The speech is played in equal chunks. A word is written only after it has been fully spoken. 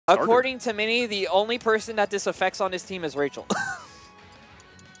starter. According to Mini, the only person that this affects on his team is Rachel.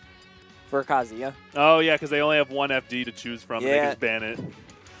 For Kazuya. Oh, yeah, because they only have one FD to choose from. Yeah. They just ban it.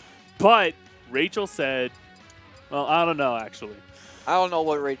 But Rachel said, well, I don't know, actually. I don't know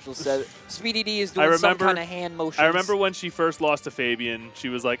what Rachel said. Speedy D is doing some kind of hand motion. I remember when she first lost to Fabian, she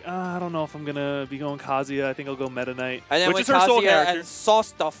was like, I don't know if I'm going to be going Kazuya. I think I'll go Meta Knight. And then which when is her sole Kazuya character. and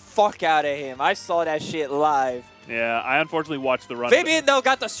sauced the fuck out of him. I saw that shit live. Yeah, I unfortunately watched the run. Fabian, though,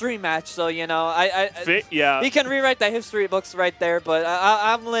 got the stream match, so, you know, yeah. he can rewrite the history books right there, but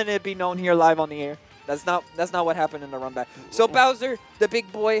I'm letting it be known here live on the air. That's not what happened in the run back. So Bowser, the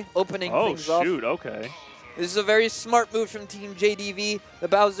big boy, opening things off. Oh, shoot, okay. This is a very smart move from Team JDV. The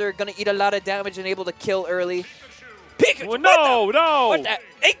Bowser going to eat a lot of damage and able to kill early. Pikachu! Well, no! What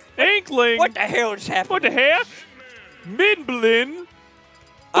the? Inkling! What the hell is happening? What the heck? Midblin!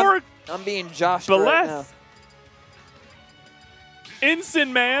 I'm being joshed right now.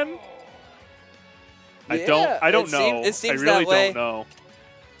 Ensign Man! Yeah, I don't know. It seems I really that way. don't know.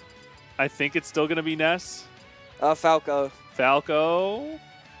 I think it's still going to be Ness. Falco. Falco.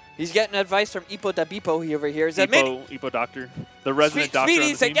 He's getting advice from Ipo Dabipo over here. Is that Ipo Doctor. The resident doctor Speedy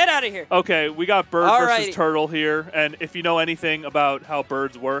on the said, team. get out of here. Okay, we got Bird Alrighty. versus Turtle here. And if you know anything about how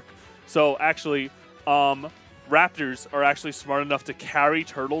birds work, so actually, raptors are actually smart enough to carry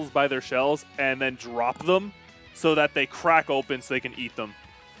turtles by their shells and then drop them so that they crack open so they can eat them.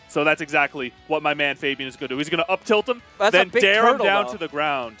 So that's exactly what my man Fabian is going to do. He's going to up-tilt him, then dare him down to the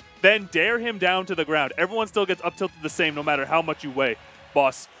ground. Then dare him down to the ground. Everyone still gets up-tilted the same no matter how much you weigh.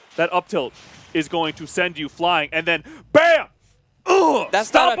 Boss, that up-tilt is going to send you flying, and then BAM! Ugh,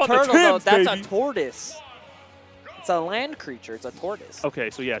 that's not a turtle, though. That's baby. a tortoise. It's a land creature. It's a tortoise. Okay,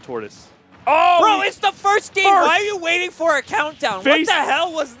 so yeah, tortoise. Oh! Bro, it's the first game. Why are you waiting for a countdown? What the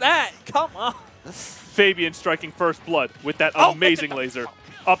hell was that? Come on. Fabian striking first blood with that amazing laser.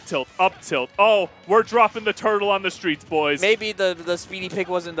 Up tilt, up tilt. Oh, we're dropping the turtle on the streets, boys. Maybe the speedy pick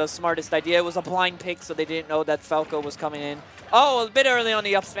wasn't the smartest idea. It was a blind pick, so they didn't know that Falco was coming in. Oh, a bit early on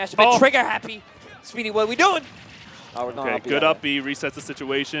the up smash. A bit trigger happy. Speedy, what are we doing? Oh, we're okay, good up B, resets the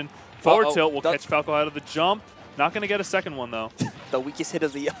situation. Forward tilt will catch Falco out of the jump. Not going to get a second one, though. The weakest hit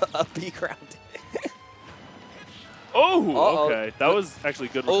of the up B ground. Oh, okay. That was actually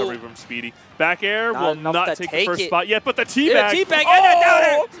good recovery from Speedy. Back air will not take the first spot yet, but the T-bag. T-bag and a down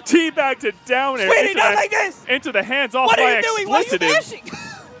air. T-bag to down air. Speedy, not like this. Into the hands off by Explicit. What are you mashing?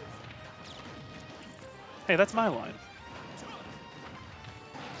 Hey, that's my line.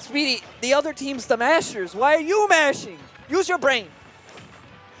 Speedy, the other team's the mashers. Why are you mashing? Use your brain.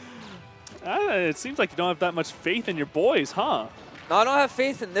 It seems like you don't have that much faith in your boys, huh? No, I don't have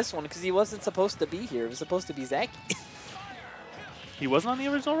faith in this one because he wasn't supposed to be here. It was supposed to be Zaki. He wasn't on the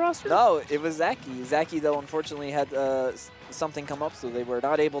original roster? No, it was Zaki. Zaki, though, unfortunately had something come up, so they were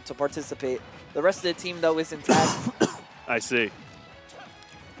not able to participate. The rest of the team, though, is intact. I see.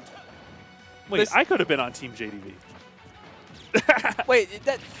 Wait, I could have been on Team JDV. Wait,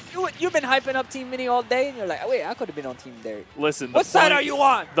 you've been hyping up Team Mini all day, and you're like, wait, I could have been on Team Derek. Listen, what side are you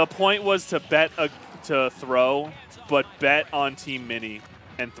on? The point was to bet to throw, but bet on Team Mini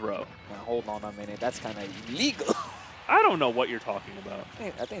and throw. Now, hold on a minute. That's kind of illegal. I don't know what you're talking about.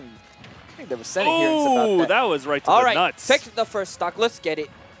 I think there was Senate hearings about that. That was right to the nuts. Take the first stock. Let's get it.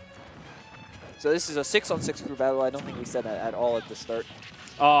 So this is a 6-on-6 group battle. I don't think we said that at all at the start.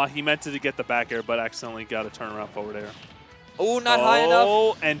 He meant to get the back air, but accidentally got a turnaround forward air. Oh, not high enough.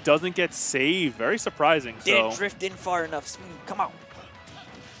 Oh, and doesn't get saved. Very surprising. Didn't drift in far enough. Speed, come on.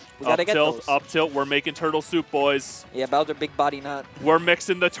 We gotta get those. Up tilt. We're making turtle soup, boys. Yeah, Bowser big body not. We're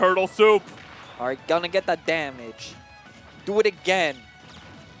mixing the turtle soup. All right, gonna get the damage. Do it again.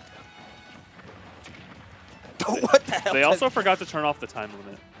 What the hell? They also forgot to turn off the time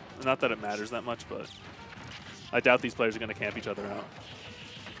limit. Not that it matters that much, but I doubt these players are going to camp each other out.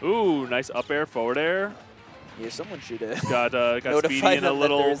 Ooh, nice up air, forward air. Yeah, someone should have got Speedy in a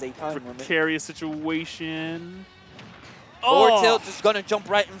little precarious situation. Forward tilt, just going to jump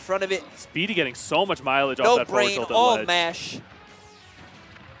right in front of it. Speedy getting so much mileage off that forward tilt ledge. Mash.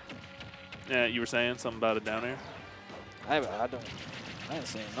 Yeah, you were saying something about a down air? I ain't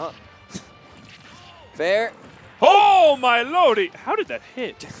saying nothing. Fair. Oh, my lordy! How did that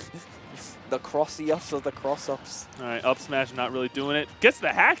hit? The crossy-ups of the cross-ups. All right, up smash not really doing it. Gets the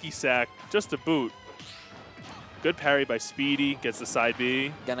hacky sack, just to boot. Good parry by Speedy. Gets the side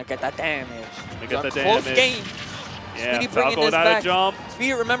B. Gonna get that damage. Gonna get the damage. Close game. Yeah, Speedy Falco bringing this without back. a jump.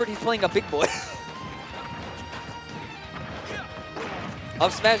 Speedy remembered he's playing a big boy.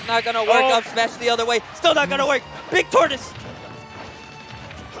 Up smash not gonna work. Up smash the other way. Still not gonna work. Big tortoise.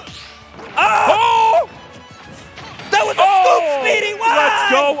 Oh! That was a scoop, Speedy! What?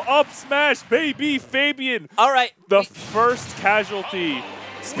 Let's go up smash, baby, Fabian. All right. The first casualty.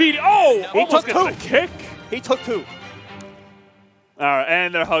 Speedy. Oh, He almost took gets a kick. He took 2. All right,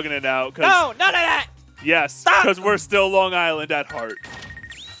 and they're hugging it out. No, none of that. Yes, because we're still Long Island at heart.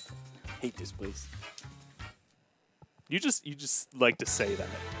 Hate this place. You just like to say that.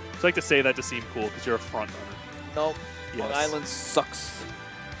 You like to say that to seem cool because you're a front runner. Nope. Yes. Long Island sucks.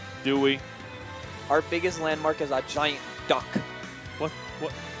 Do we? Our biggest landmark is a giant duck. What?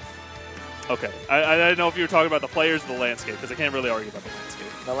 Okay. I didn't know if you were talking about the players or the landscape, because I can't really argue about the landscape.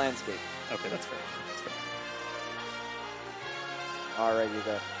 The landscape. Okay, that's fair. Alrighty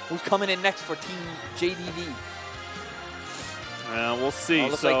there. Who's coming in next for Team JDV? We'll see.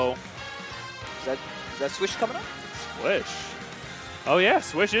 Is that Swish coming up? Swish. Oh yeah,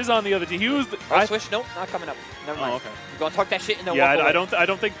 Swish is on the other team. He was. Swish, nope, not coming up. Never mind. Oh, okay. You're gonna talk that shit and then yeah, walk away. I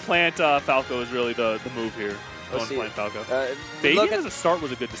don't think Plant Falco is really the move here. Let's see. Plant Falco. Fabian as a start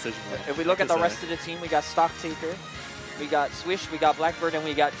was a good decision. If we look at the rest of the team, we got Stock Taker, we got Swish, we got Blackbird, and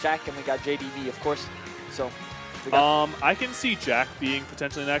we got Jack, and we got JDV, of course. So. I can see Jack being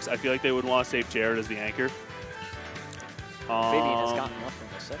potentially next. I feel like they would want to save Jared as the anchor. Fabian has gotten nothing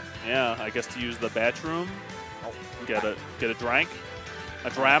to say. Yeah, I guess to use the batch room. Get a drank. A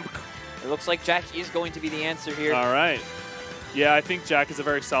dramp. It looks like Jack is going to be the answer here. All right. Yeah, I think Jack is a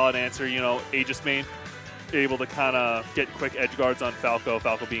very solid answer. You know, Aegis main, able to kind of get quick edge guards on Falco.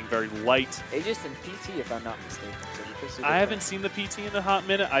 Falco being very light. Aegis and PT, if I'm not mistaken. So I haven't seen the PT in a hot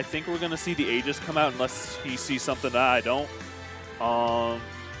minute. I think we're going to see the Aegis come out unless he sees something that I don't. But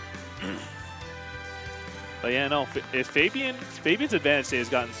yeah, no. If Fabian's advantage state has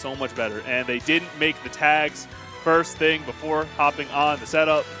gotten so much better, and they didn't make the tags first thing before hopping on the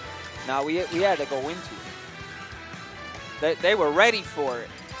setup. Now we had to go into it. They were ready for it,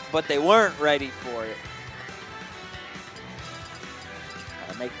 but they weren't ready for it.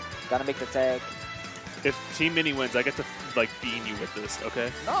 Gotta make the tag. If Team Mini wins, I get to like bean you with this,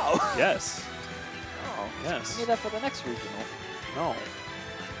 okay? No. Yes. Oh. Yes. I need that for the next regional. No.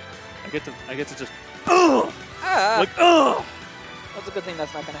 I get to just like That's a good thing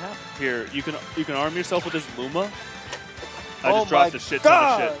that's not gonna happen. Here, you can arm yourself with this Luma. I Oh just dropped my a shit ton of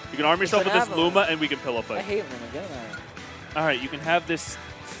God. shit. You can arm yourself with an this avalanche. Luma and we can pillow fight. I hate Luma. Get him out. All right, you can have this.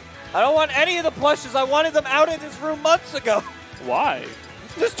 I don't want any of the plushes. I wanted them out of this room months ago. Why?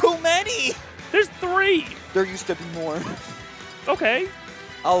 There's too many. There's 3. There used to be more. Okay.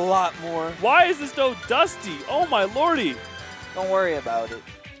 A lot more. Why is this so dusty? Oh my lordy. Don't worry about it.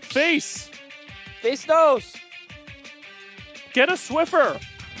 Face. Face nose. Get a Swiffer.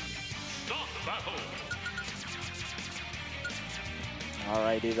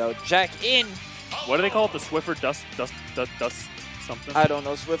 Alrighty though. Jack in. What do they call it? The Swiffer dust something? I don't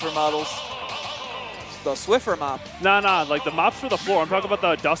know. Swiffer models. The Swiffer mop. Nah, like the mop's for the floor. I'm talking about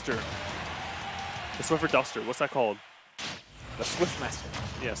the duster. The Swiffer duster. What's that called? The Swiftmaster.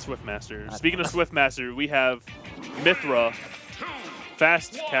 Yeah, Swiftmaster. Speaking of Swiftmaster, we have Mithra,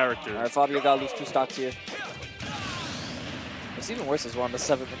 fast character. All right, Fabio got to lose 2 stocks here. It's even worse as well on the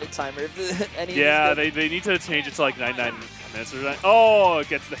 7-minute timer. Yeah, they need to change it to like 99 minutes or something. Oh, it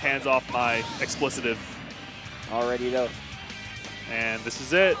gets the hands off my explicitive. Already though. And this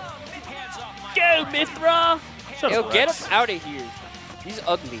is it. Go, Mithra! Shut Yo, up, get Rex. him out of here. He's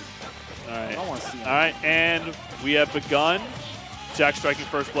ugly. All right. I don't want to see him. All right, and we have begun. Jack striking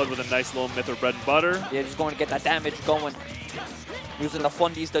first blood with a nice little Mithra bread and butter. Yeah, just going to get that damage going. Using the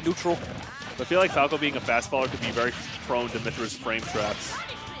fundies, the neutral. I feel like Falco being a fast faller could be very prone to Mithra's frame traps.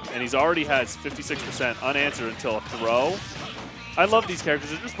 And he's already has 56% unanswered until a throw. I love these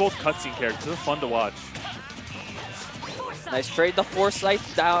characters. They're just both cutscene characters. They're fun to watch. Nice trade. The foresight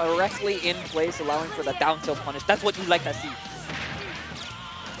directly in place, allowing for the down tilt punish. That's what you like to see.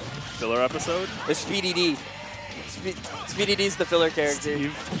 Filler episode? The Speedy D. Speedy D's the filler character.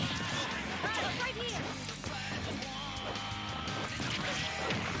 Steve.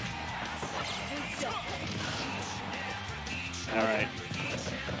 All right.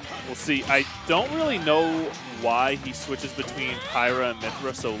 We'll see. I don't really know why he switches between Pyra and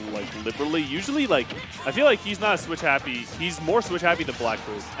Mithra so like liberally. Usually, like I feel like he's not switch happy. He's more switch happy than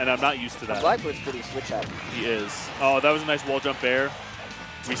Blackbird, and I'm not used to that. Blackbird's pretty switch happy. He is. Oh, that was a nice wall jump there.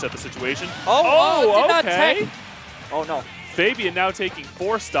 Reset the situation. Oh, did not okay. tech. Oh no. Fabian now taking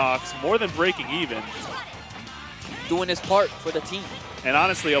 4 stocks, more than breaking even. Doing his part for the team. And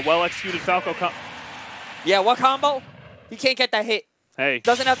honestly, a well-executed Falco Yeah, what combo? He can't get that hit. Hey,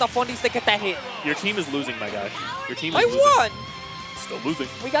 Doesn't have the fundies to get that hit. your team is losing, my guy. Your team is I losing. won! Still losing.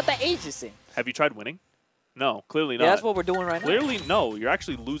 We got the Aegis in. Have you tried winning? No, clearly not. Yeah, that's what we're doing right now. Clearly, no. You're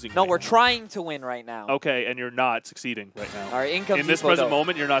actually losing. No, right we're now. trying to win right now. Okay, and you're not succeeding right now. All right, in comes In this Ipo, present though.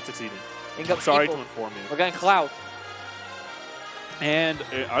 moment, you're not succeeding. In comes Sorry Ipo. to inform you. We're getting Cloud. And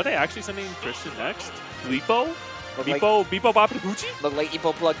are they actually sending Christian next? Lipo? Look like, Bipo Bapaguchi? look like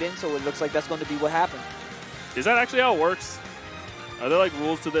Ipo plugged in, so it looks like that's going to be what happened. Is that actually how it works? Are there like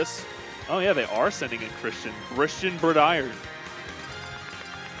rules to this? Oh yeah, they are sending in Christian Bradiron.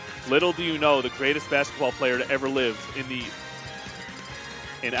 Little do you know, the greatest basketball player to ever live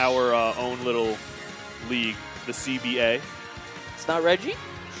in our own little league, the CBA. It's not Reggie?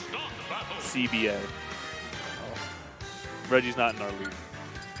 CBA. Reggie's not in our league.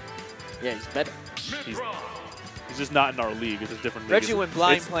 Yeah, he's better. He's just not in our league. It's a different league. Reggie went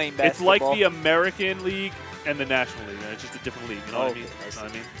blind playing basketball. It's like the American League and the National League. It's just a different league. You know what I mean? You know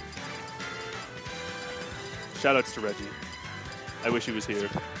what I mean? Shoutouts to Reggie. I wish he was here.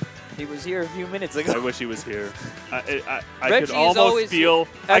 He was here a few minutes ago. I wish he was here. I Reggie could almost feel.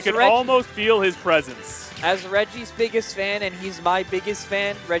 I could Reggie, almost feel his presence. As Reggie's biggest fan, and he's my biggest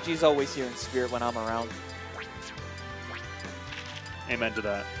fan, Reggie's always here in spirit when I'm around. Amen to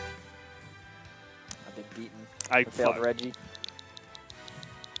that. I've been beaten. I failed Reggie.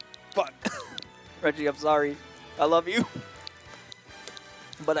 Fuck. Reggie, I'm sorry. I love you.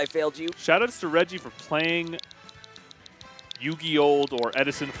 But I failed you. Shoutouts to Reggie for playing Yu-Gi-Oh! Or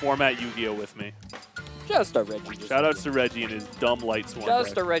Edison format Yu-Gi-Oh! With me. Shoutouts to Reggie. Shoutouts to Reggie and his dumb light swarm.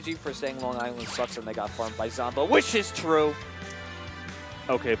 Shoutouts to Reggie for saying Long Island sucks and they got farmed by Zombo, which is true.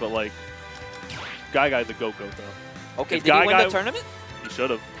 Okay, but like, Guy the Go-Go though. Okay, if did he win the tournament? He should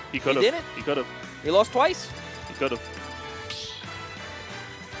have. He could have. He didn't? He could have. He lost twice? He could have.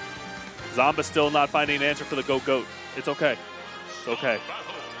 Zomba's still not finding an answer for the Go-Goat. It's okay. It's okay.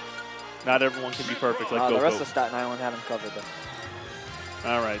 Not everyone can be perfect like Go-Goat. The rest of Staten Island had him covered though.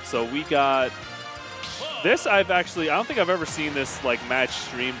 All right, so we got this. I don't think I've ever seen this like match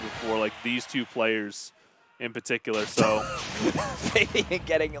streamed before, like these two players in particular. So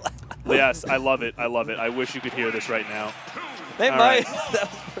getting yes, I love it. I love it. I wish you could hear this right now. They all might. Right.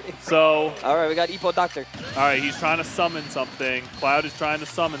 That was pretty so all right, we got Ipo Doctor. All right, he's trying to summon something. Cloud is trying to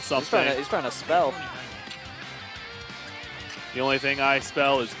summon something. He's trying to spell. The only thing I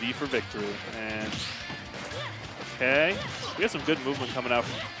spell is V for victory. And okay, we have some good movement coming out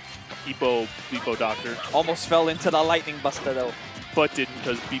from Bipo Doctor. Almost fell into the lightning buster though. But didn't,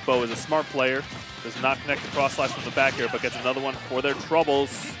 because Bipo is a smart player. Does not connect the cross slash from the back air, but gets another one for their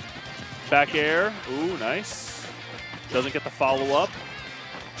troubles. Back air. Ooh, nice. Doesn't get the follow up.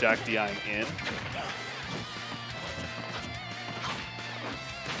 Jack DIing in.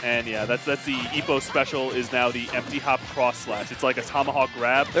 And yeah, that's the Ipo special is now the empty hop cross slash. It's like a tomahawk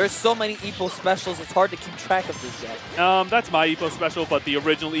grab. There's so many Ipo specials, it's hard to keep track of this guy. That's my Ipo special, but the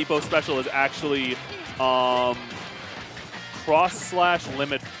original Ipo special is actually cross slash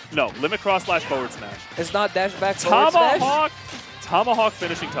limit. No, limit cross slash forward smash. It's not dash back forward smash? Tomahawk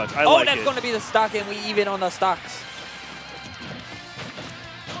finishing touch. I like it. Oh, that's going to be the stock, and we even on the stocks.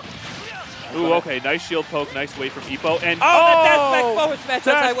 Ooh, okay, nice shield poke, nice wait from Ipo, and the dash back forward smash, as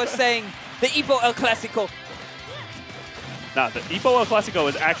I was saying, the Ipo El Clasico. Nah, the Ipo El Clasico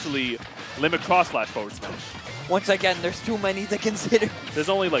is actually limit cross slash forward smash. Once again, there's too many to consider. There's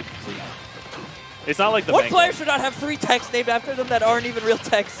only like 3. It's not like the What Mango. player should not have 3 texts named after them that aren't even real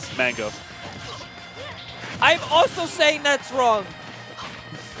texts? Mango. I'm also saying that's wrong.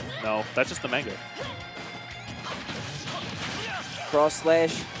 No, that's just the Mango. Cross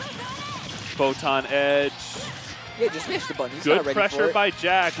slash. Photon edge. Yeah, just smash the button. He's Good not ready pressure for it. by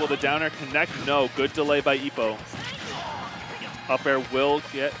Jack. Will the down air connect? No. Good delay by Ipo. Up air will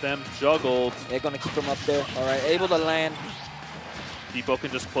get them juggled. They're going to keep him up there. All right, able to land. Ipo can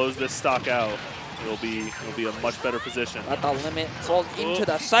just close this stock out. It'll be a much better position. At the limit. Falls into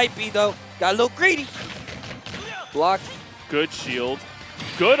the side B, though. Got a little greedy. Blocked. Good shield.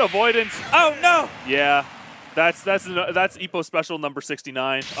 Good avoidance. Oh, no. Yeah. That's Ipo special number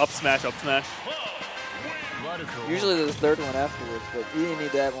 69. Up smash, up smash. Usually there's a third one afterwards, but you didn't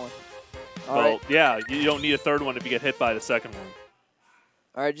need that one. All right. Yeah, you don't need a third one if you get hit by the second one.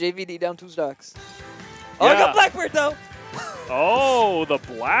 All right, JVD down 2 stocks. Oh, I got Blackbird, though. Oh, the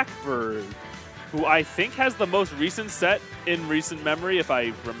Blackbird, who I think has the most recent set in recent memory, if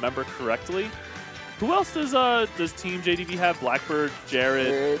I remember correctly. Who else does Team JDV have? Blackbird,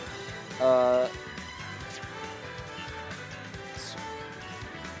 Jared.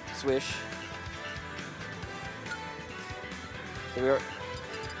 Swish. So we are.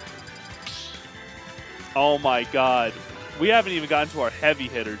 Oh my God, we haven't even gotten to our heavy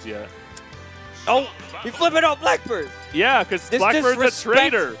hitters yet. Oh, he flipping out Blackbird. Yeah, because Blackbird's a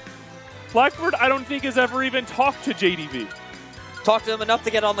traitor. Blackbird, I don't think has ever even talked to JDV. Talk to him enough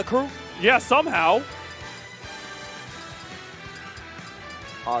to get on the crew? Yeah, somehow.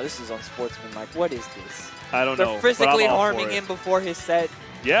 Oh, this is unsportsmanlike. What is this? I don't know. They're physically but I'm all harming for it. him before his set.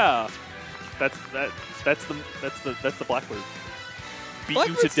 Yeah, that's the Blackbird. Beat you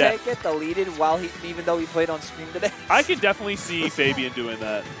to Blackbird's death. can't get deleted even though he played on stream today. I could definitely see Fabian doing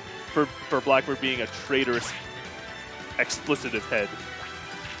that for Blackbird being a traitorous, explicitive head.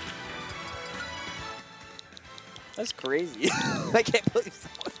 That's crazy. I can't believe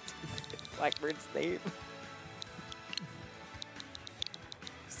someone Blackbird's name.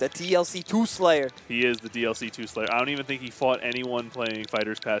 It's the TLC 2 Slayer. He is the DLC 2 Slayer. I don't even think he fought anyone playing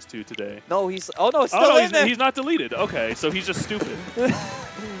Fighters Pass 2 today. No, he's... Oh, no, it's still in there. He's not deleted. Okay, so he's just stupid.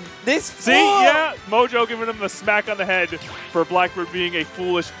 See? Yeah, Mojo giving him the smack on the head for Blackbird being a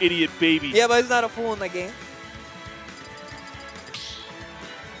foolish idiot baby. Yeah, but he's not a fool in the game.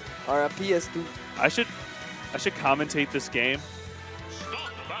 Or a PS2. I should commentate this game.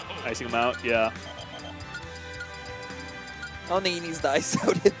 Icing him out, yeah. I don't think he needs to ice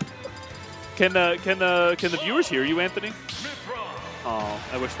out it. Can the viewers hear you, Anthony? Oh,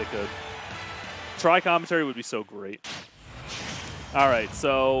 I wish they could. Try commentary would be so great. All right,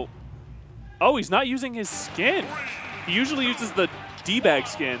 so... Oh, he's not using his skin. He usually uses the D-bag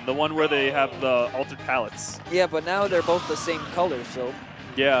skin, the one where they have the altered palettes. Yeah, but now they're both the same color, so...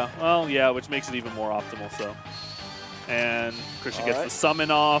 Yeah, well, yeah, which makes it even more optimal, so... And Christian gets the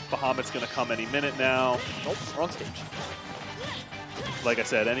summon off. Bahamut's going to come any minute now. Nope, wrong stage. Like I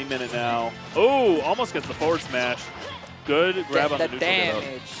said, any minute now. Oh, almost gets the forward smash. Good grab on the neutral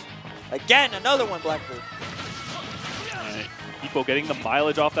damage. Again, another one, Blackbird. All right. Ippo getting the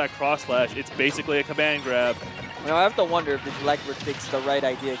mileage off that cross slash. It's basically a command grab. Now, I have to wonder if the Blackbird picks the right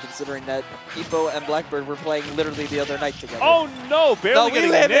idea, considering that Ippo and Blackbird were playing literally the other night together. Oh, no. Barely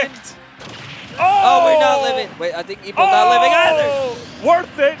getting nicked. Oh, we're not living. Wait, I think Ippo's not living either.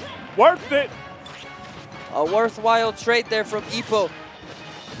 Worth it. Worth it. A worthwhile trade there from Ippo.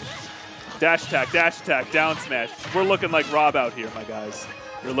 Dash attack, down smash. We're looking like Rob out here, my guys.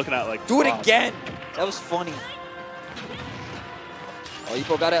 We're looking at like Do it Rob. again. That was funny. Oh,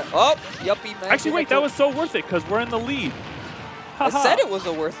 Ippo got it. Oh, yuppie, man. Actually, wait, that was so worth it because we're in the lead. I said it was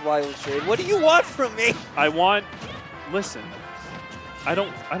a worthwhile trade. What do you want from me? I want, listen. I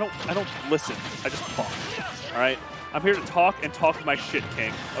don't listen. I just talk. All right? I'm here to talk and talk my shit,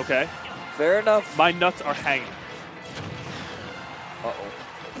 King, okay? Fair enough. My nuts are hanging.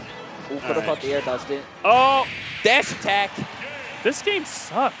 Uh-oh. Ooh, could have caught the air dodge, didn't? Oh! Dash attack. This game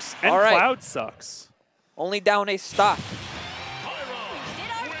sucks. And All right. Cloud sucks. Only down a stock.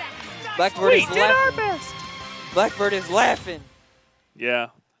 Blackbird is laughing. Our best. Blackbird is laughing. Yeah.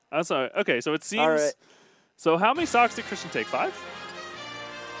 I'm sorry. Okay, so it seems... All right. So how many stocks did Christian take? 5?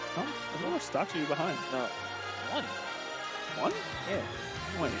 How much stocks are you behind? No. 1. 1? Yeah.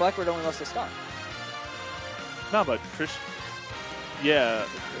 Wait. Blackbird only lost a stock. No, but Christian... Yeah.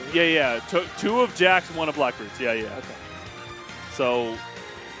 2 of Jack's, 1 of Blackbird's. Yeah. Okay. So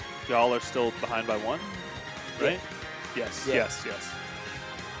y'all are still behind by 1, right? Yeah. Yes.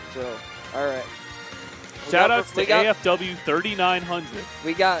 So, all right. Shout outs to AFW 3900.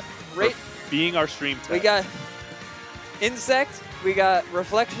 We got being our stream tech. We got Insect, we got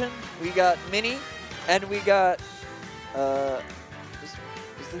Reflection, we got Mini, and we got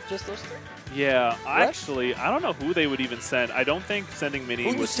is it just those 3? Yeah, actually, I don't know who they would even send. I don't think sending Mini.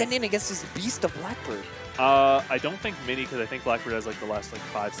 Who you sending against this beast of Blackbird? I don't think Mini, because I think Blackbird has like the last like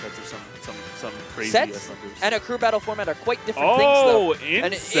 5 sets or some crazy sets numbers. And a crew battle format are quite different things, though.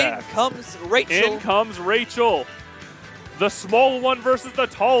 Insect. And in comes Rachel. In comes Rachel. The small one versus the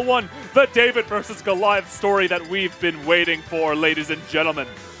tall one. The David versus Goliath story that we've been waiting for, ladies and gentlemen.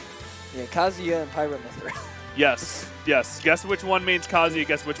 Yeah, Kazuya and Pyramithra. Yes. Guess which one means Kazuya,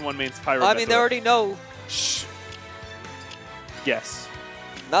 guess which one means Pyramithra. I mean, they already know. Shh. Guess.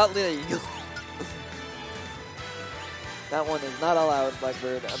 Not legal. That one is not allowed,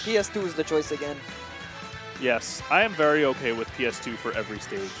 Blackbird. PS2 is the choice again. Yes, I am very okay with PS2 for every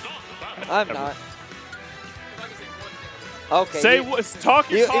stage. I'm not. Okay. He wants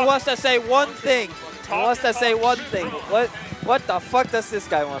to say one thing. He wants to say one thing. What the fuck does this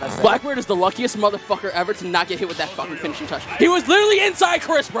guy want to say? Blackbird is the luckiest motherfucker ever to not get hit with that fucking finishing touch. He was literally inside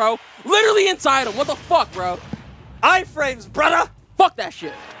Chris, bro. Literally inside him. What the fuck, bro? Iframes, brother. Fuck that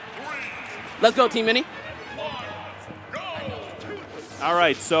shit. Let's go, Team Mini. All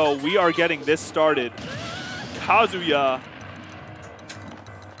right, so we are getting this started. Kazuya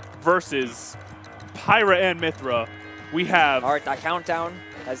versus Pyra and Mithra. We have... All right, the countdown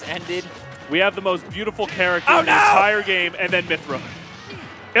has ended. We have the most beautiful character in the entire game, and then Mithra.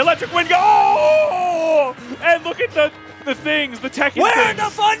 Electric Wind. Oh! And look at the things, the Tekken Where are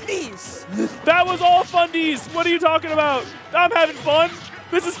things. the fundies? That was all fundies. What are you talking about? I'm having fun.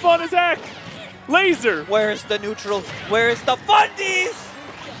 This is fun as heck. Laser. Where's the neutral? Where's the fundies?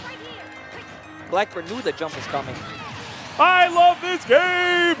 Blackbird knew the jump was coming. I love this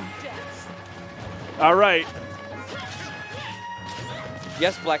game. All right.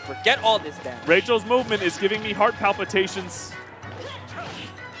 Yes, Blackbird, get all this damage. Rachel's movement is giving me heart palpitations.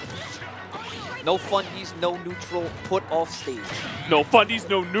 No fundies, no neutral, put off stage. No fundies,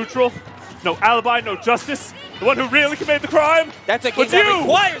 no neutral, no alibi, no justice. The one who really committed the crime. That's a game was that you.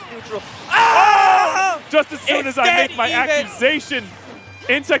 requires neutral. Ah! Just as soon It's as I make dead my even. accusation,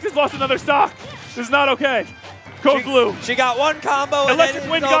 Insect has lost another stock. This is not okay. Code Blue. She got one combo and Electric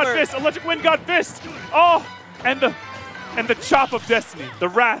then Wind it's got over. fist. Electric Wind got fist. Oh, and the chop of destiny, the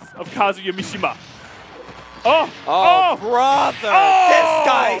wrath of Kazuya Mishima. Oh, Oh, brother, Oh! this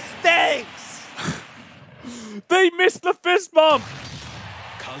guy stinks. They missed the fist bump.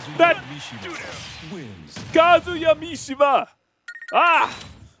 That Kazuya Mishima.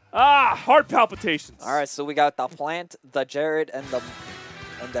 Heart palpitations. All right, so we got the Plant, the Jared, and the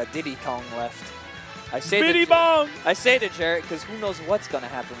Diddy Kong left. I say Biddy the bong. I say to Jared because who knows what's gonna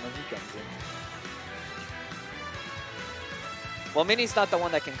happen when he comes in. Well, Minnie's not the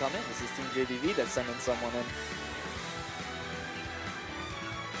one that can come in. This is Team JDV that's sending someone in.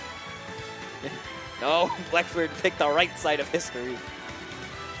 No, Blackbird picked the right side of history.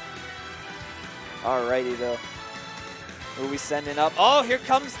 Alrighty, though. Who are we sending up? Oh, here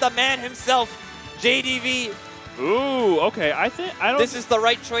comes the man himself, JDV. Ooh, okay. I don't. This is the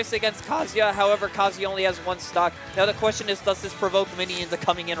right choice against Kazuya. However, Kazuya only has one stock. Now the question is, does this provoke Minnie into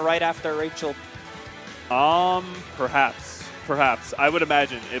coming in right after Rachel? Perhaps. Perhaps. I would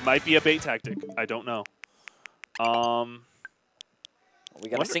imagine. It might be a bait tactic. I don't know. We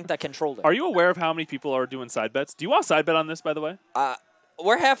gotta sync that controller. Are you aware of how many people are doing side bets? Do you want a side bet on this, by the way?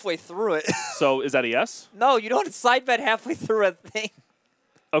 We're halfway through it. So is that a yes? No, you don't side bet halfway through a thing.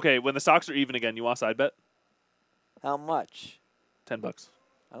 Okay, when the stocks are even again, you want a side bet? How much? $10.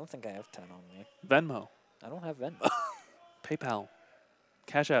 I don't think I have 10 on me. Venmo. I don't have Venmo. PayPal.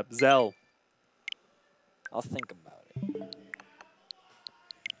 Cash App. Zelle. I'll think about it.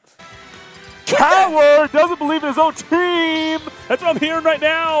 Coward doesn't believe in his own team. That's what I'm hearing right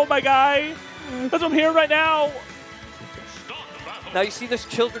now, my guy. That's what I'm hearing right now. Now, you see there's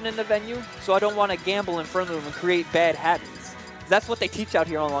children in the venue, so I don't want to gamble in front of them and create bad habits. That's what they teach out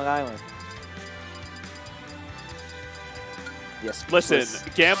here on Long Island. Yes. Listen,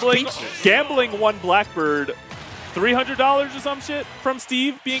 gambling won Blackbird $300 or some shit from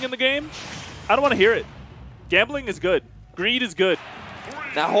Steve being in the game. I don't want to hear it. Gambling is good. Greed is good.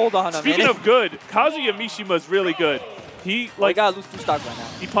 Now hold on a Speaking minute. of good, Kazuya Mishima is really good. He I gotta lose 2 stock right now.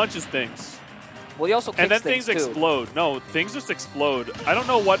 he punches things. Well, he also kicks And then things too. explode. No, things just explode. I don't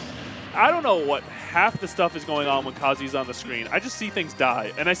know what half the stuff is going on when Kazuya's on the screen. I just see things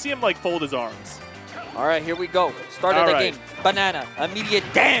die, and I see him like fold his arms. All right, here we go. Start of the game. Banana, immediate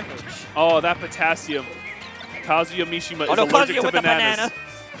damage. Oh, that potassium. Kazuya Mishima Oh is no, allergic Kazuya to with the bananas. banana.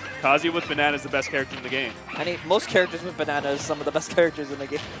 Kazuya with banana is the best character in the game. I mean, most characters with bananas, some of the best characters in the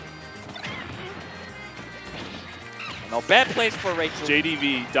game. No, bad place for Rachel.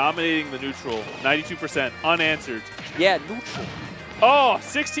 JDV dominating the neutral, 92%, unanswered. Yeah, neutral. Oh,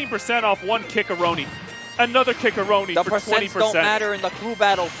 16% off one kickaroni. Another kickaroni The for percents 20%. don't matter in the crew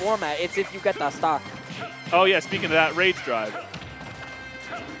battle format. It's if you get the stock. Oh yeah, speaking of that, Rage Drive.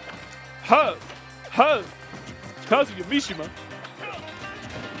 Huh! Kazuya Mishima.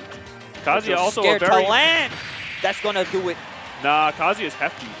 Kazuya also a scared very... to land. That's gonna do it. Nah, Kazuya's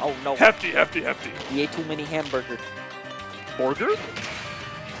hefty. Oh no. Hefty. He ate too many hamburgers. Burger?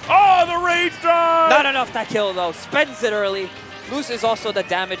 Oh, the Rage Drive! Not enough to kill though. Spends it early. Loses also the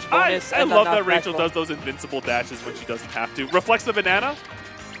damage bonus. I and the love that knockback Rachel bonus. does those invincible dashes when she doesn't have to. Reflects the banana.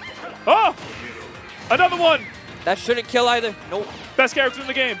 Oh! Another one! That shouldn't kill either. Nope. Best character in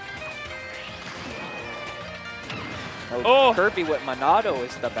the game. Oh. Kirby with Monado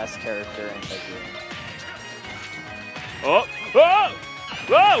is the best character in the game. Oh! Whoa!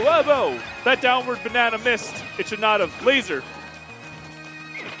 Whoa! That downward banana missed. It should not have. Laser.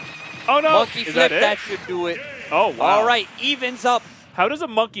 Oh no! Monkey Is flip, that it? that should do it. Oh wow! All right, evens up. How does a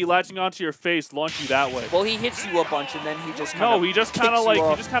monkey latching onto your face launch you that way? Well, he hits you a bunch and then he just kind of No, he just kind of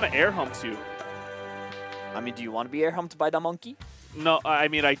like air humps you. I mean, do you want to be air humped by the monkey? No, I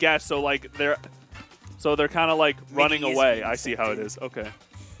mean I guess so. Like they're kind of like running is away. being I see how it sent is. Okay.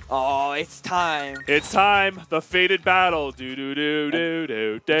 Oh, it's time. It's time. The fated battle. Do do do do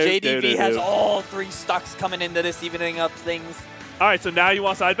do do. JDV has all 3 stocks coming into this, evening up things. All right, so now you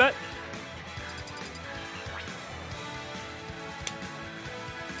want side bet?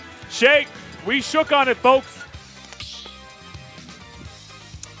 Shake. We shook on it, folks.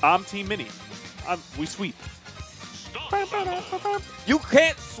 I'm Team Mini. We sweep. You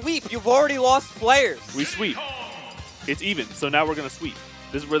can't sweep. You've already lost players. We sweep. It's even, so now we're going to sweep.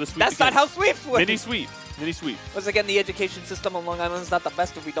 This is where the sweep That's begins. not how sweeps work. Mini sweep. Mini sweep. Once again, the education system on Long Island is not the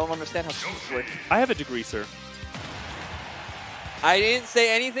best if we don't understand how sweeps work. I have a degree, sir. I didn't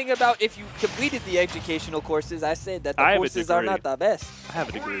say anything about if you completed the educational courses. I said that the courses are not the best. I have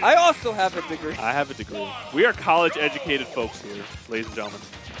a degree. I also have a degree. I have a degree. We are college-educated folks here, ladies and gentlemen.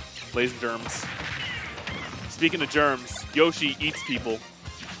 Ladies and germs. Speaking of germs, Yoshi eats people.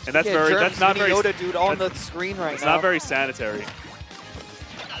 And that's that's not very Yoda dude on the screen right now. It's not very sanitary.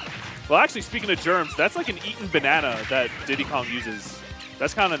 Well, actually, speaking of germs, that's like an eaten banana that Diddy Kong uses.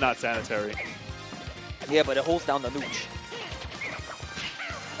 That's kind of not sanitary. Yeah, but it holds down the nooch.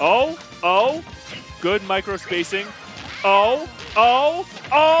 Oh, oh, good micro spacing. Oh, oh,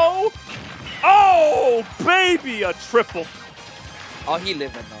 oh, oh, baby, a triple. Oh, he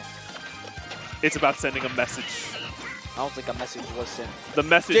living though. It's about sending a message. I don't think a message was sent. The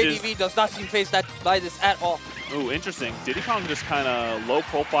message JDV does not seem phased by this at all. Ooh, interesting. Diddy Kong just kind of low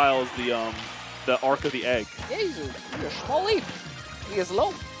profiles the arc of the egg. Yeah, he's a small ape. He is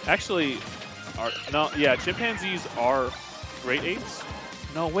low. Actually, chimpanzees are great apes.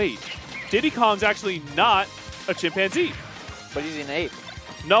 No, wait. Diddy Kong's actually not a chimpanzee. But he's an ape.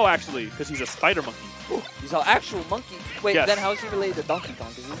 No, actually, because he's a spider monkey. Ooh, he's an actual monkey. Wait, yes. Then how is he related to Donkey Kong?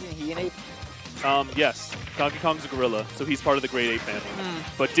 Because isn't he an ape? Yes. Donkey Kong's a gorilla, so he's part of the great ape family.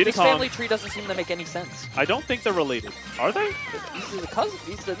 But Diddy This Kong, family tree doesn't seem to make any sense. I don't think they're related. Are they? He's the cousin.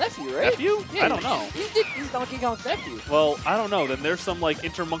 He's the nephew, right? Nephew? Yeah, I don't know. He's Donkey Kong's nephew. Well, I don't know. Then there's some like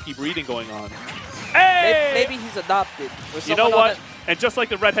inter-monkey breeding going on. Hey! Maybe he's adopted. You know what? And just like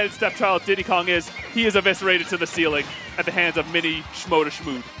the redheaded stepchild Diddy Kong is, he is eviscerated to the ceiling at the hands of Mini Shmoda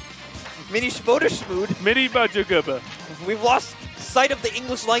Shmood. Mini Shmoda Shmood. Mini Bajuguba. We've lost sight of the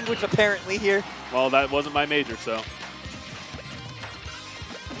English language apparently here. Well, that wasn't my major, so.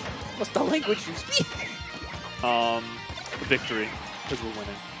 What's the language you speak? Victory, because we're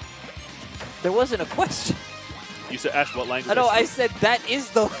winning. There wasn't a question. You said, Ash, what language? I know, I said that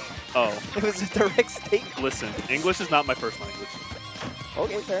is the... Oh. It was a direct statement. Listen, English is not my first language.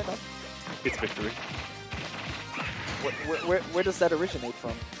 Okay, fair enough. It's victory. Where does that originate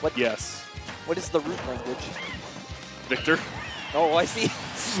from? What? Yes. What is the root language? Victor. Oh, I see.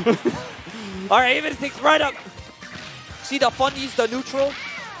 All right, even things right up. See the fundies, the neutral.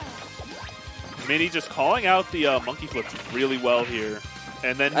 Mini just calling out the monkey flips really well here,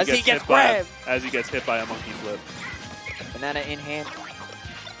 and then he gets hit grabbed. as he gets hit by a monkey flip. Banana in hand,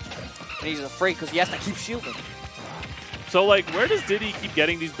 and he's afraid because he has to keep shielding. So, like, where does Diddy keep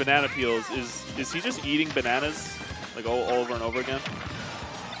getting these banana peels? Is he just eating bananas, like, all over and over again?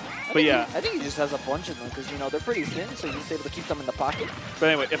 But yeah. I think he just has a bunch of them because, you know, they're pretty thin, so he's just able to keep them in the pocket. But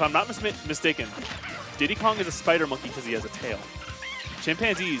anyway, if I'm not mistaken, Diddy Kong is a spider monkey because he has a tail.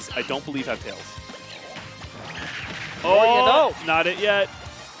 Chimpanzees, I don't believe, have tails. Oh, you know. Not it yet.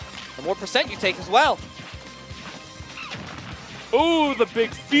 The more percent you take as well. Ooh, the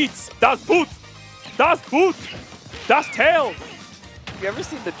big feet. Das Boot. Das Boot. Das Tail. Have you ever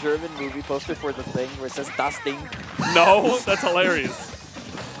seen the German movie poster for The Thing where it says Das Ding? No, that's hilarious.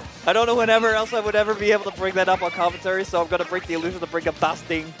 I don't know whenever else I would ever be able to bring that up on commentary, so I'm going to break the illusion to bring up Das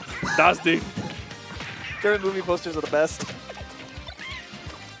Ding. Das Ding. German movie posters are the best.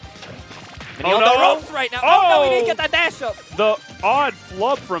 And oh, on no. the ropes right now. Oh, no, he didn't get that dash up. The odd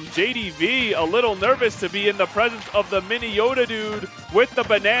flub from JDV, a little nervous to be in the presence of the Mini Yoda dude with the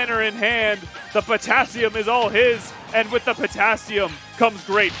banana in hand. The potassium is all his, and with the potassium comes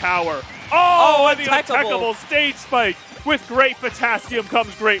great power. Oh, and the untechable stage spike. With great potassium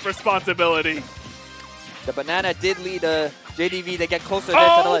comes great responsibility. The banana did lead JDV to get closer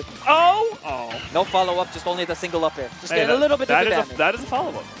there to the ledge. Oh. No follow-up, just only the single up air. Just getting a little bit of the damage. That is a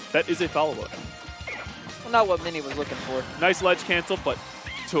follow-up. That is a follow-up. Well, not what Mini was looking for. Nice ledge cancel, but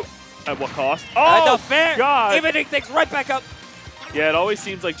at what cost? Oh, no fair. God. Evening things right back up. Yeah, it always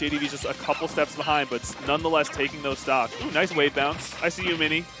seems like JDV's just a couple steps behind, but nonetheless taking those stocks. Ooh, nice wave bounce. I see you,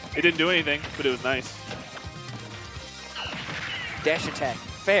 Mini. It didn't do anything, but it was nice. Dash attack.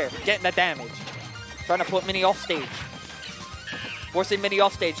 Fair. Getting the damage. Trying to put Mini off stage. Forcing Mini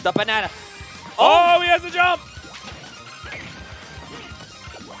off stage. The banana. Oh, he has a jump.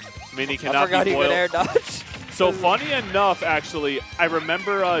 Mini cannot I forgot be he foiled. could air dodge. So funny enough, actually, I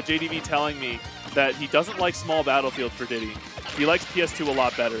remember JDV telling me that he doesn't like small battlefield for Diddy. He likes PS2 a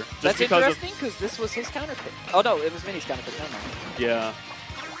lot better. Just That's because interesting because this was his counter pick. Oh no, it was Mini's counter pick. Never mind. Yeah.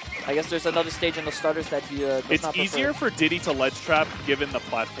 I guess there's another stage in the starters that he does It's not easier prefer. for Diddy to ledge trap given the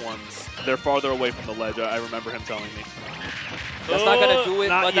platforms. They're farther away from the ledge. I remember him telling me. That's not going to do it,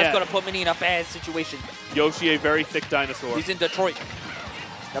 Not but yet. that's going to put Mini in a bad situation. Yoshi, a very thick dinosaur. He's in Detroit.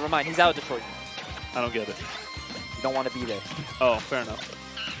 Never mind, he's out of Detroit. I don't get it. You don't want to be there. Oh, fair enough.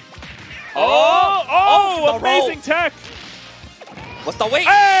 Oh, the amazing roll. tech! What's the weight?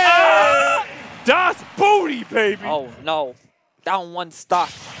 Hey! Ah! Das booty, baby! Oh, no. Down one stock.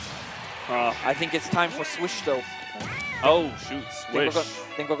 Uh, I think it's time for Swish, though. oh, shoot, Swish.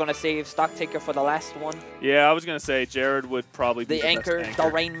 Think we're going to save Stock Taker for the last one? Yeah, I was going to say Jared would probably be The the anchor, best the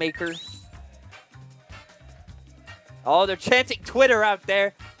Rainmaker. Oh, they're chanting Twitter out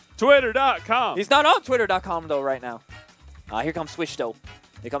there. Twitter.com. He's not on Twitter.com, though, right now. Here comes Swish, though.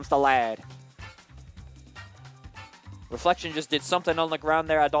 Here comes the lad. Reflection just did something on the ground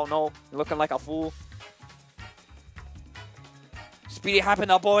there. I don't know. Looking like a fool. Speedy hyping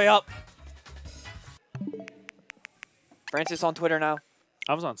that boy up. Francis on Twitter now.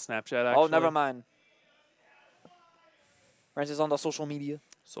 I was on Snapchat, actually. Oh, never mind. Francis on the social media.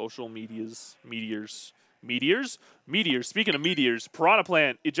 Social medias. Meteors. Meteors? Meteors. Speaking of meteors, Piranha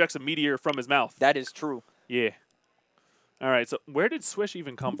Plant ejects a meteor from his mouth. That is true. Yeah. All right, so where did Swish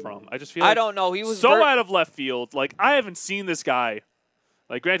even come from? I just feel like I don't know. He was so out of left field. Like, I haven't seen this guy.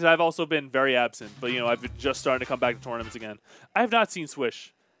 Like, granted, I've also been very absent, but, you know, I've been just starting to come back to tournaments again. I have not seen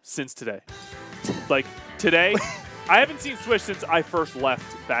Swish since today. Like, today, I haven't seen Swish since I first left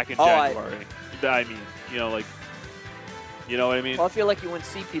back in January. I mean, you know, like, you know what I mean? Well, I feel like you wouldn't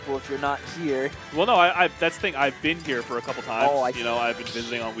see people if you're not here. Well, no, that's the thing. I've been here for a couple times. Oh, you know, I've been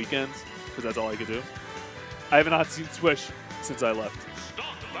visiting on weekends because that's all I could do. I have not seen Swish since I left,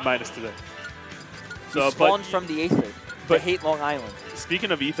 minus today. So, he spawned from the Aether. But hate Long Island. Speaking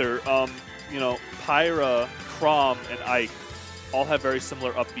of Ether, you know, Pyra, Crom, and Ike all have very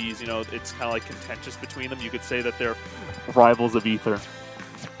similar up Bs. You know, it's kind of like contentious between them. You could say that they're rivals of Ether.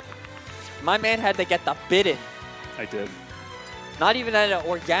 My man had to get the bid in. I did. Not even at an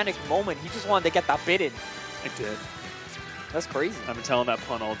organic moment. He just wanted to get the bid in. I did. That's crazy. I've been telling that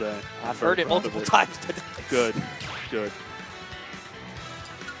pun all day. I've heard it multiple times today. Good. Good.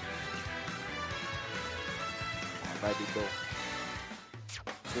 Alright, we go.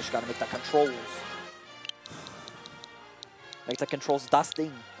 Swish gotta make the controls. Make the controls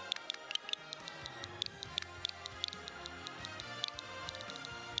dusting.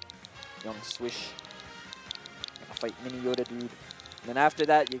 Young Swish. Gonna fight Mini Yoda, dude. And then after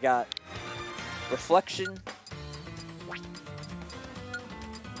that, you got Reflection.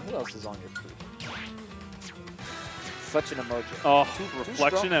 Who else is on your crew? Reflection and Mojo. Oh, Two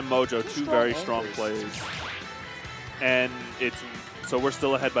Reflection and Mojo, two very strong anchors. players. And so we're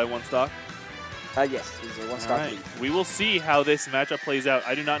still ahead by one stock? Yes, he's a one-stock All right. lead. We will see how this matchup plays out.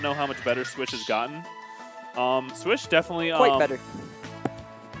 I do not know how much better Swish has gotten. Swish definitely Quite better.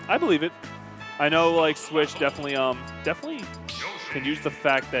 I believe it. I know, like, Swish definitely can use the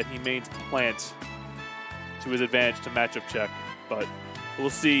fact that he mains Plant to his advantage to matchup check, but we'll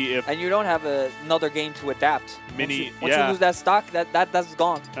see if And you don't have another game to adapt. Mini, Once you lose that stock, that's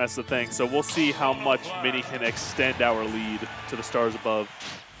gone. That's the thing. So we'll see how much Mini can extend our lead to the stars above.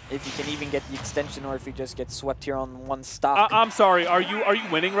 If you can even get the extension, or if you just get swept here on one stock. I'm sorry. Are you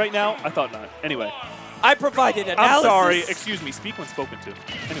winning right now? I thought not. Anyway. I provided analysis. I'm sorry. Excuse me. Speak when spoken to.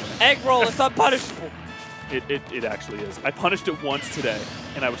 Anyway. Egg roll, it's unpunishable. It actually is. I punished it once today,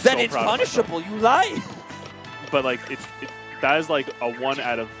 and I was Then so it's proud punishable. of You lie. But like that is like a 1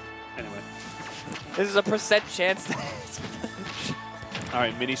 out of anyway. This is a % chance. All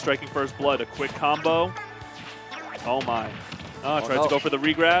right, Mini striking first blood. A quick combo. Oh my. Oh, tries to go for the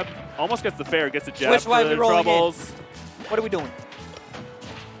regrab. Almost gets the fair. Gets the jab Swish, why for are we the rolling troubles. What are we doing?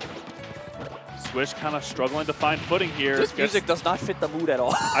 Swish kind of struggling to find footing here. This music does not fit the mood at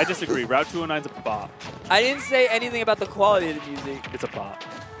all. I disagree. Route 209 is a bop. I didn't say anything about the quality of the music. It's a bop.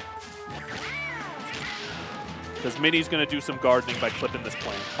 Because Mini's going to do some gardening by clipping this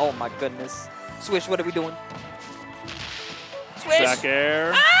plane. Oh my goodness. Swish, what are we doing? Swish! Back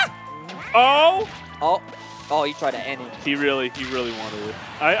air. Ah! Oh! Oh. Oh, he tried to end it. He really wanted it.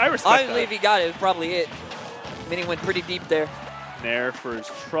 I respect Honestly, that. if he got it, it was probably it. Mini went pretty deep there. Nair for his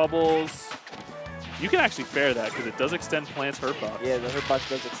troubles. You can actually fair that because it does extend Plant's hurt box. Yeah, the hurt box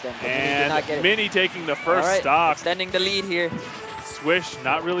does extend. But Mini did not And get it. Mini taking the first All right, stock. extending the lead here. Swish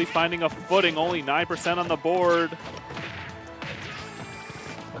not really finding a footing, only 9% on the board.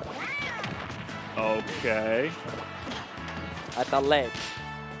 Okay. At the ledge.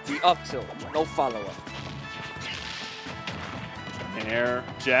 The up tilt. No follow-up. Air.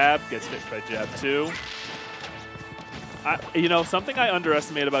 Jab. Gets hit by jab 2. You know, something I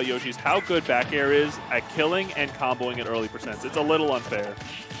underestimate about Yoshi is how good back air is at killing and comboing at early percents. It's a little unfair.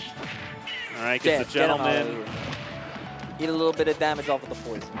 All right, gets the gentleman. Eat a little bit of damage off of the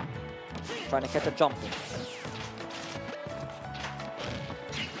poison. Trying to catch a jump in.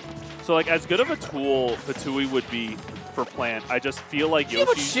 So, like, as good of a tool Fatui would be for plant, I just feel like See how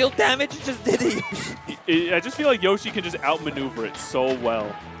much shield damage you just did I just feel like Yoshi can just outmaneuver it so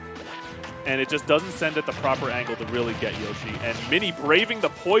well. And it just doesn't send at the proper angle to really get Yoshi. And Mini braving the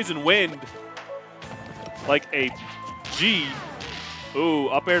poison wind like a G. Ooh,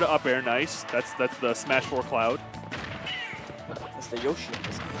 up air to up air, nice. That's the Smash 4 Cloud. That's the Yoshi in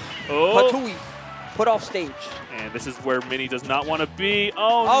this game. Oh. Fatui, put off stage. And this is where Mini does not want to be.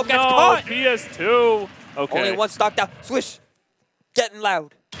 Oh, Oh, no, gets caught. PS2. Okay. Only one stock down. Swish. Getting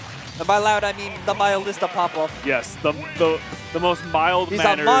loud. And by loud, I mean the mildest of pop-off. Yes, the most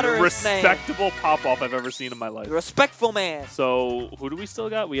mild-mannered, respectable pop-off I've ever seen in my life. Respectful man. So, who do we still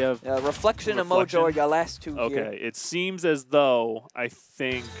got? We have Reflection and Mojo are your last two okay, here. it seems as though, I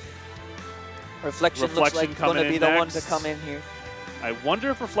think... Reflection looks like going to be the one to come in here. I wonder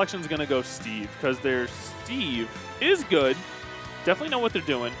if Reflection's going to go Steve, because their Steve is good. Definitely know what they're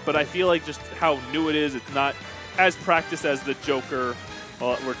doing, but I feel like just how new it is, it's not as practiced as the Joker.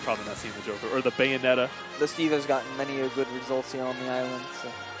 Well, we're probably not seeing the Joker. Or the Bayonetta. The Steve has gotten many good results here on the island,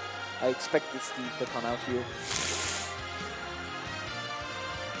 so I expect the Steve to come out here.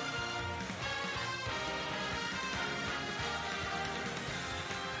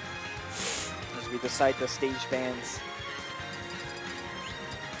 As we decide the stage bans.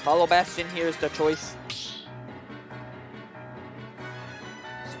 Hollow Bastion here is the choice.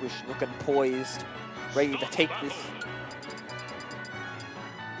 Swish looking poised, ready to take this.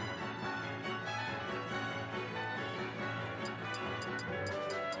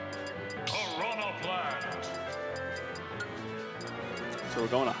 So we're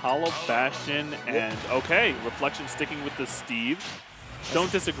going to Hollow Bastion, and okay, Reflection sticking with the Steve.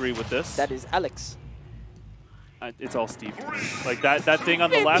 Don't disagree with this. That is Alex. It's all Steve to me. Like that thing on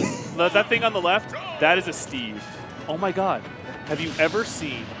the left, that thing on the left, that is a Steve. Oh my God, have you ever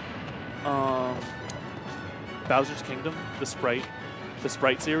seen Bowser's Kingdom, the Sprite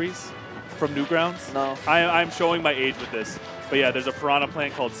series from Newgrounds? No. I'm showing my age with this, but yeah, there's a piranha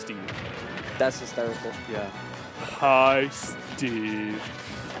plant called Steve. That's hysterical. Yeah. Hi, Steve.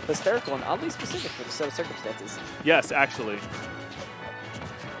 Hysterical and oddly specific for the set of circumstances. Yes, actually.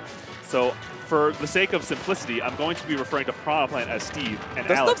 So, for the sake of simplicity, I'm going to be referring to Piranha Plant as Steve and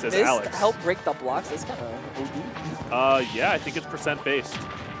Does Alex the as mist Alex. help break the blocks? That's kind of OD. Yeah, I think it's percent based.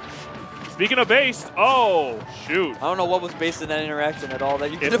 Speaking of based, oh shoot! I don't know what was based in that interaction at all.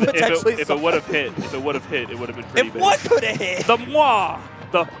 That you could have If potentially. it would have hit, it would have pretty If based. what could have hit? The moi,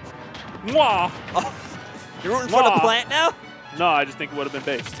 the moi. Oh, you're rooting for the plant now? No, I just think it would have been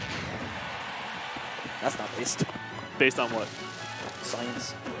based. That's not based. Based on what?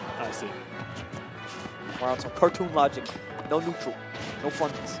 Science. I see. We're on some cartoon logic. No neutral. No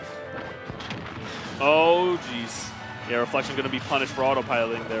funness. Oh jeez. Yeah, Reflection going to be punished for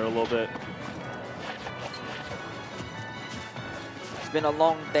autopiloting there a little bit. It's been a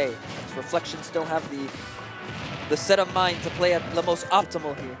long day. Does Reflection still have the set of mind to play at the most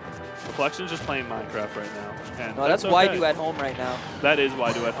optimal here? Reflection's just playing Minecraft right now. And No, that's why I do at home right now. That is why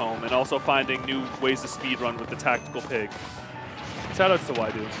I do at home, and also finding new ways to speedrun with the Tactical Pig. Shoutouts to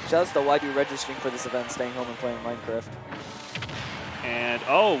Waidu. Shoutouts to Waidu registering for this event, staying home and playing Minecraft. And,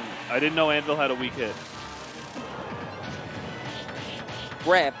 oh, I didn't know Anvil had a weak hit.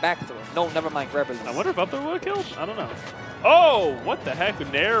 Grab, back throw. No, never mind, grab release. I wonder if up there would have killed? I don't know. Oh, what the heck?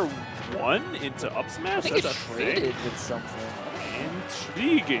 Nair 1 into up smash? I think That's it a traded thing? with something.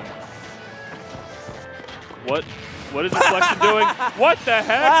 Intriguing. What is Reflection doing? What the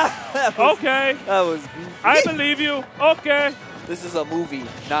heck? Okay. That was goofy. I believe you. Okay. This is a movie.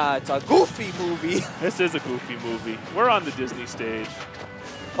 Nah, it's a goofy movie. This is a goofy movie. We're on the Disney stage.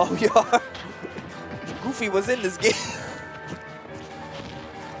 Oh, you are? Goofy was in this game.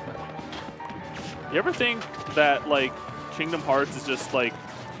 You ever think that, like, Kingdom Hearts is just, like,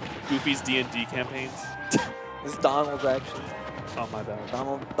 Goofy's D&D campaigns? It's Donald, actually. Oh, my bad.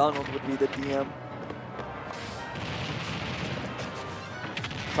 Donald would be the DM.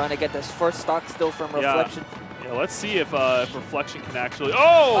 Trying to get this first stock still from Reflection. Yeah, let's see if Reflection can actually...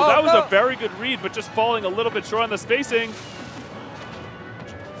 Oh, that was a very good read, but just falling a little bit short on the spacing.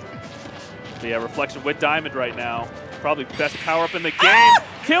 But yeah, Reflection with Diamond right now. Probably best power-up in the game.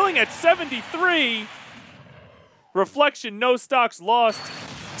 killing at 73. Reflection, no stocks lost.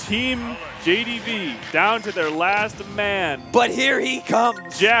 Team JDV down to their last man. But here he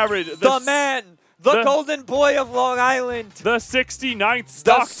comes. Jared, the man, the golden boy of Long Island. The 69th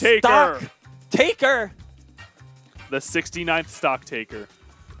stock taker. The 69th stock taker.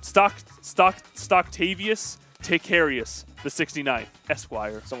 Stocktavius Takarius, the 69th,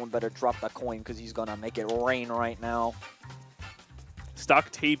 Esquire. Someone better drop that coin because he's going to make it rain right now.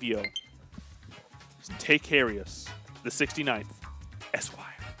 Stocktavio Takarius, the 69th, Esquire.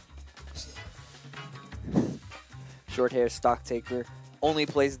 Short hair stock taker. Only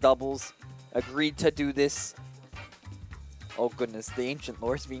plays doubles. Agreed to do this. Oh goodness, the ancient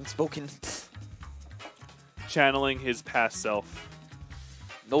lore is being spoken. Channeling his past self.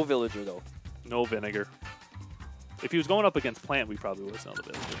 No villager though. No vinegar. If he was going up against Plant, we probably would have sold the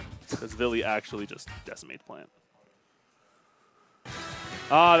villager. Because Villy actually just decimates Plant.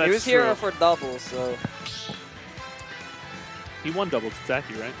 Ah, that's He was true. here for doubles, so... He won doubles. It's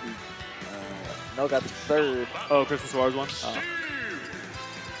Zaki, right? No, got third. Oh, Christmas Suarez won? Oh.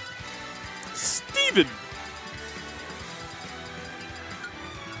 Steven!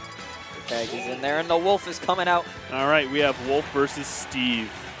 Tag is in there, and the Wolf is coming out. All right, we have Wolf versus Steve.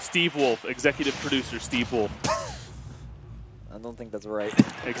 Steve Wolf, executive producer, Steve Wolf. I don't think that's right.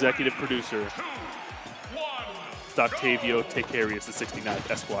 Executive producer, Octavio Takarius, the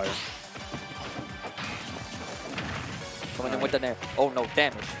 69th, Esquire. Coming in with the nair. Oh no,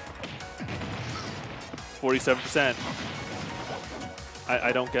 damage. 47%.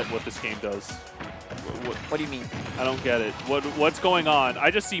 I don't get what this game does. What do you mean? I don't get it. What's going on? I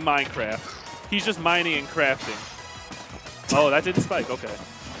just see Minecraft. He's just mining and crafting. Oh, that didn't spike. Okay.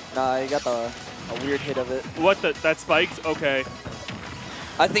 Nah, you got a weird hit of it. What? That spiked? Okay.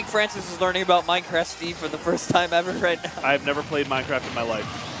 I think Francis is learning about Minecraft Steve for the first time ever right now. I've never played Minecraft in my life.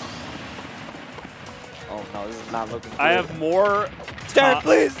 Oh no, this is not looking good. I have more... Jared,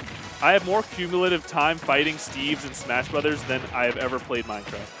 please! I have more cumulative time fighting Steves in Smash Brothers than I have ever played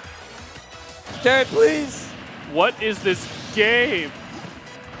Minecraft. Jared, please! What is this game?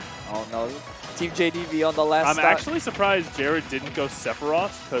 Oh no, Team JDV on the last I'm stock. actually surprised Jared didn't go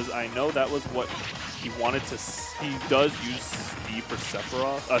Sephiroth, because I know that was what he wanted to... He does use Steve for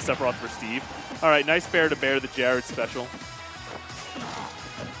Sephiroth. Sephiroth for Steve. All right, nice bear-to-bear, the Jared special.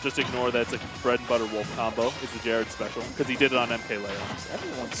 Just ignore that it's a bread and butter wolf combo. Is the Jared special, because he did it on MK Layer.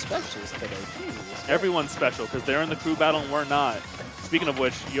 Everyone's specials today. Jesus. Everyone's special, because they're in the crew battle and we're not. Speaking of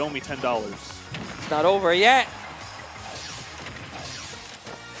which, you owe me $10. It's not over yet.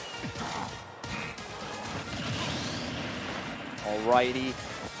 Alrighty.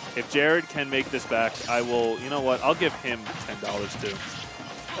 If Jared can make this back, I will, you know what, I'll give him $10 too.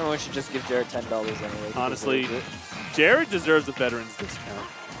 Everyone should just give Jared $10 anyway. Honestly, Jared deserves a veteran's discount.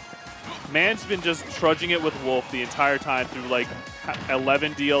 Man's been just trudging it with Wolf the entire time through like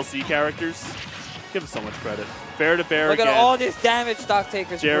 11 DLC characters. Give him so much credit. Bear to bear again. Look at all this damage Stock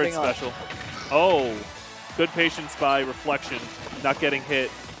Taker's Jared putting special. Oh, good patience by Reflection, not getting hit.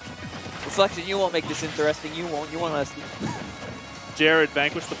 Reflection, you won't make this interesting. You won't. You want us. Jared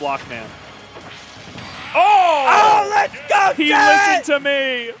vanquished the block man. Oh! Oh, let's go, He Jared! listened to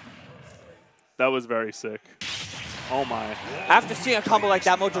me! That was very sick. Oh my. After seeing a combo like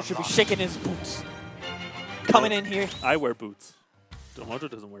that, Mojo should be shaking his boots. Coming in here. I wear boots. Mojo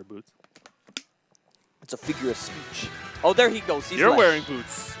doesn't wear boots. It's a figure of speech. Oh, there he goes. He's You're left. wearing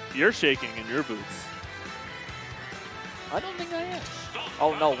boots. You're shaking in your boots. I don't think I am.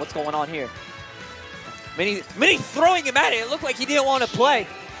 Oh no, what's going on here? Mini throwing him at it. It looked like he didn't want to play.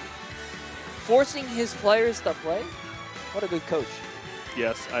 Forcing his players to play? What a good coach.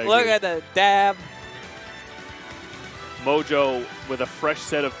 Yes, I agree. Look at the dab. Mojo with a fresh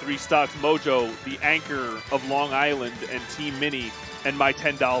set of 3 stocks. Mojo, the anchor of Long Island and Team Mini, and my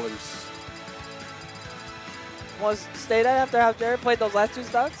 $10. Was stay that after how Jared played those last 2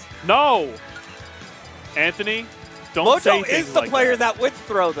 stocks? No! Anthony, don't say Mojo things is the like player that would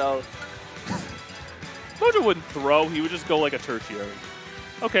throw, though. Mojo wouldn't throw. He would just go like a tertiary.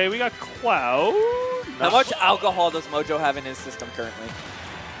 Okay, we got Cloud. How much alcohol does Mojo have in his system currently?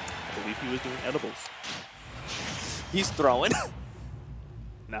 I believe he was doing edibles. He's throwing.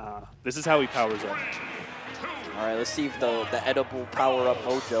 Nah, this is how he powers up. All right, let's see if the edible power-up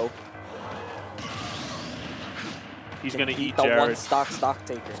Mojo He's going to eat the Jared. one stock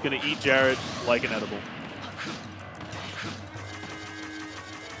taker. He's going to eat Jared like an edible.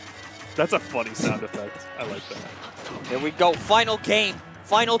 That's a funny sound effect. I like that. Here we go. Final game.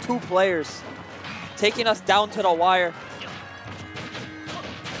 Final 2 players. Taking us down to the wire.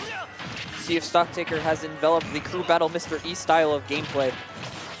 See if Stocktaker has enveloped the crew battle Mr. E style of gameplay.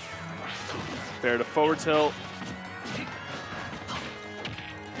 Fair to forward tilt.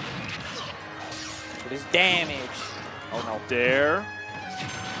 With his damage. Oh no. Dare.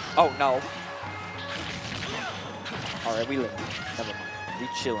 Oh no. Alright, we live. Never mind. We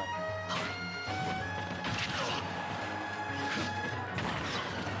chilling.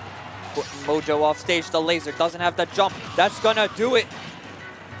 Putting Mojo off stage. The laser doesn't have the jump. That's gonna do it.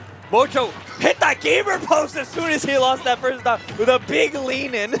 Mojo hit that gamer post as soon as he lost that first time with a big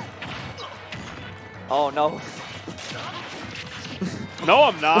lean in. Oh no. No,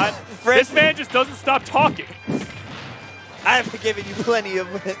 I'm not. This man just doesn't stop talking. I've given you plenty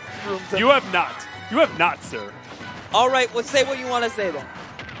of room to... You have not. You have not, sir. All right, well, say what you want to say then.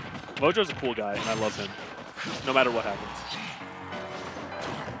 Mojo's a cool guy, and I love him, no matter what happens.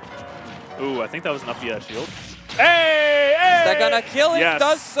 Ooh, I think that was an up the shield. Hey, hey! Is that gonna kill him? Yes.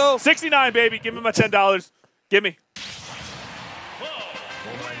 Does so. 69, baby. Give me my $10. Give me.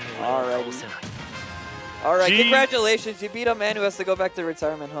 Alrighty. All right, congratulations. You beat a man who has to go back to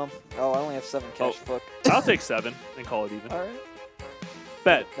retirement home. Oh, I only have 7 cash. Fuck. I'll take 7 and call it even. All right.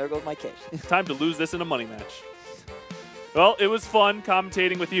 Bet. There goes my cash. Time to lose this in a money match. Well, it was fun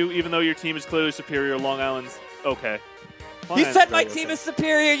commentating with you, even though your team is clearly superior. Long Island's okay. He said my team is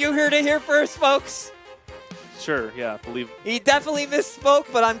superior. You heard it here first, folks. Sure, yeah, believe. He definitely misspoke,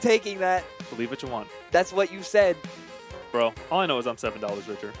 but I'm taking that. Believe what you want. That's what you said. Bro, all I know is I'm $7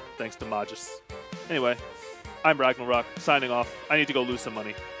 richer, thanks to Majus. Anyway, I'm Ragnarok, signing off. I need to go lose some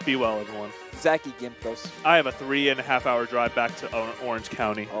money. Be well, everyone. Zachy Gimpos. I have a 3.5-hour drive back to Orange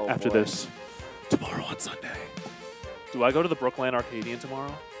County after this. Tomorrow on Sunday. Do I go to the Brookland Arcadian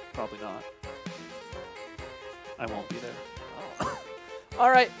tomorrow? Probably not. I won't be there. Oh. All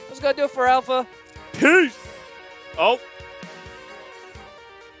right, that's going to do it for Alpha. Peace! Oh,